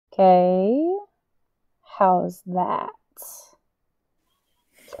Okay. How's that?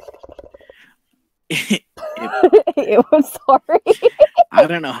 I'm sorry. I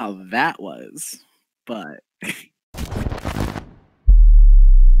don't know how that was, but...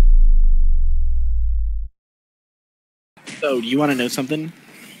 So, do you want to know something?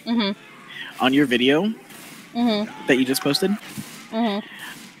 Mm-hmm. On your video that you just posted,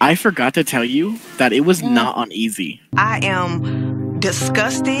 I forgot to tell you that it was not on easy. I am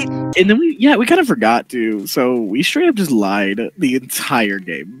disgusted. And then we kind of forgot to, so we straight up just lied the entire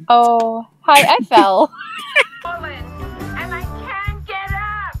game. Oh, hi, I fell. And I can't get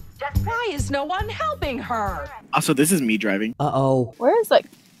up. Just Why is no one helping her? Also, this is me driving. Uh-oh. Where is like?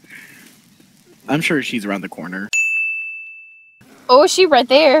 I'm sure she's around the corner. Oh, is she right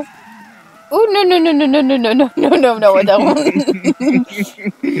there? Oh no no no no no no no no no no I don't.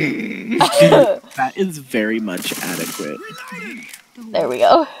 That is very much adequate. There we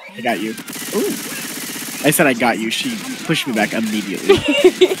go. I got you. Ooh. I said I got you. She pushed me back immediately.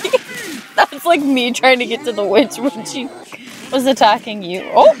 That's like me trying to get to the witch when she was attacking you.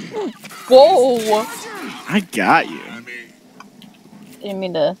 Oh, whoa! I got you. Didn't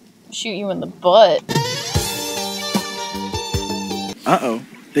mean to shoot you in the butt. Uh-oh.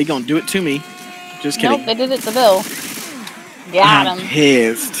 They gonna do it to me. Just kidding. Nope, they did it to Bill. Got I'm him.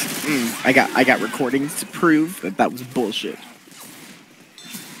 pissed. I got recordings to prove that was bullshit.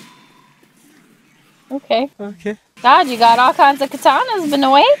 Okay. God, you got all kinds of katanas, but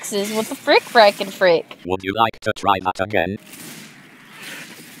no axes. What the frick, frackin' frick? Would you like to try that again?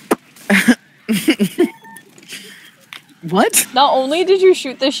 What? Not only did you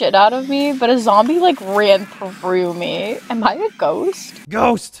shoot the shit out of me, but a zombie like ran through me. Am I a ghost?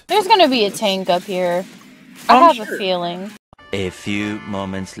 Ghost! There's gonna be a tank up here. I have a feeling. A few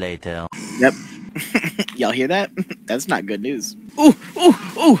moments later. Yep. Y'all hear that? That's not good news. Ooh, ooh,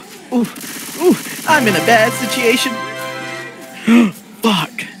 ooh, ooh, ooh. I'm in a bad situation.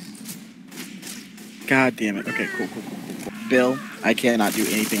 Fuck. God damn it. Okay, cool. Bill, I cannot do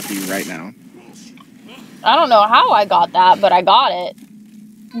anything for you right now. I don't know how I got that, but I got it.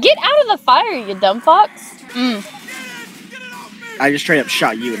 Get out of the fire, you dumb fox. I just straight up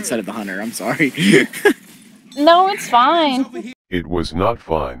shot you instead of the hunter. I'm sorry. No, it's fine. It was not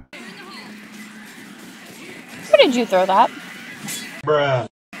fine. Where did you throw that? Bruh.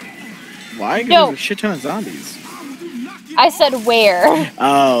 Why? Because No. there's a shit ton of zombies. I said where.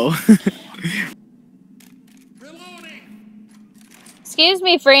 Oh. Excuse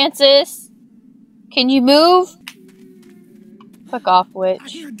me, Francis. Can you move? Fuck off,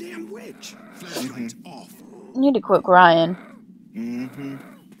 witch. You're a damn witch. Flashlight's awful. You need to quit crying. Mm-hmm.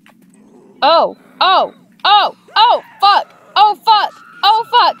 Oh, oh, oh, oh, fuck, oh, fuck, oh,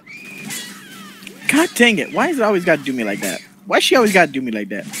 fuck. God dang it. Why does it always gotta do me like that? Why she always gotta do me like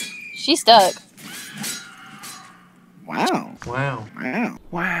that? She's stuck. Wow. Wow. Wow.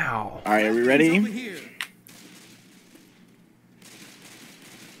 Wow. Alright, are we ready?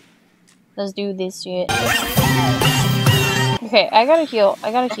 Let's do this shit. Okay, I gotta heal.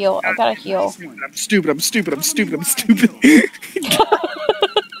 I gotta heal. I'm stupid. Just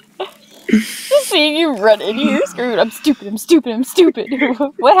seeing you run in here, screwed. I'm stupid.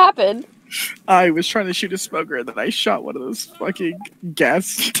 What happened? I was trying to shoot a smoker and then I shot one of those fucking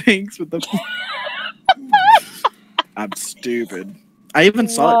gas tanks with the... I'm stupid. I even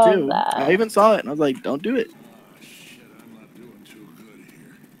saw it too. I even saw it and I was like, don't do it.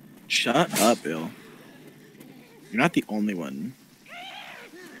 Shut up, Bill. You're not the only one.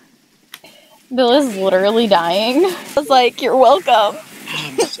 Bill is literally dying. I was like, you're welcome.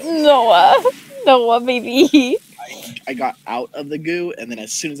 Noah, baby. I got out of the goo, and then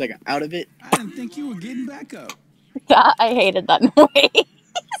as soon as I got out of it... I didn't think you were getting back up. I hated that noise.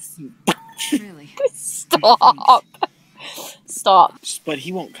 Really? Stop. But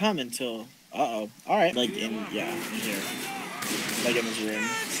he won't come until... Uh-oh. Alright. Like in here. Like in this room.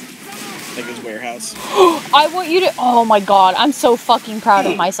 Like this warehouse. I want you to... Oh my god, I'm so fucking proud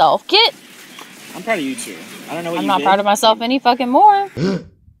of myself. I'm proud of you too. I don't know what I'm you not did. proud of myself any fucking more.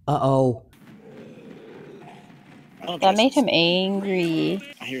 Uh-oh. That made him angry.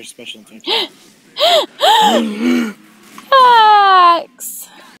 I hear a special thing. Facts.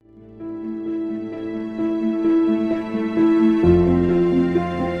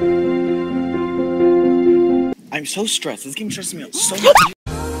 I'm so stressed. This game stresses me out so much.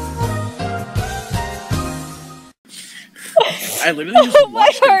 I literally just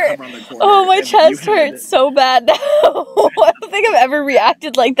watched him come around the corner. Oh, my and chest you had hurts so bad now. I don't think I've ever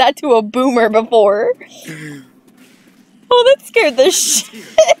reacted like that to a boomer before. Oh, that scared the shit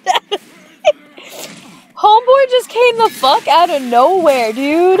out of me. Homeboy just came the fuck out of nowhere,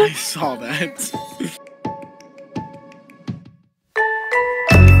 dude. I saw that.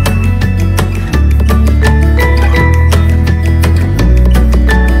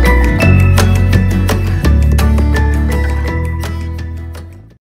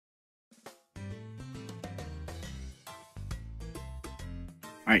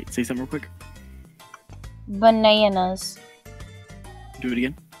 Alright, say something real quick. Bananas. Do it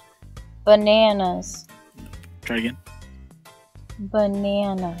again. Bananas. Try it again.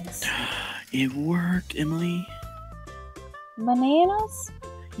 Bananas. It worked, Emily. Bananas?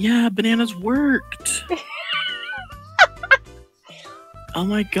 Yeah, bananas worked. Oh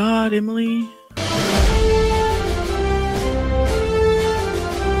my god, Emily.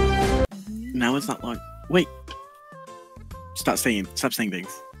 Now it's not long. Wait. Stop saying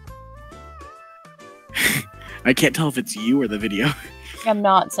things. I can't tell if it's you or the video. I'm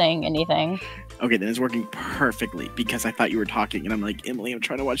not saying anything. Okay, then it's working perfectly because I thought you were talking and I'm like, Emily, I'm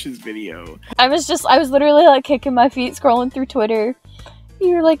trying to watch this video. I was literally like kicking my feet, scrolling through Twitter.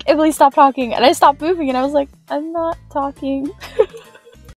 You were like, Emily, stop talking. And I stopped moving and I was like, I'm not talking.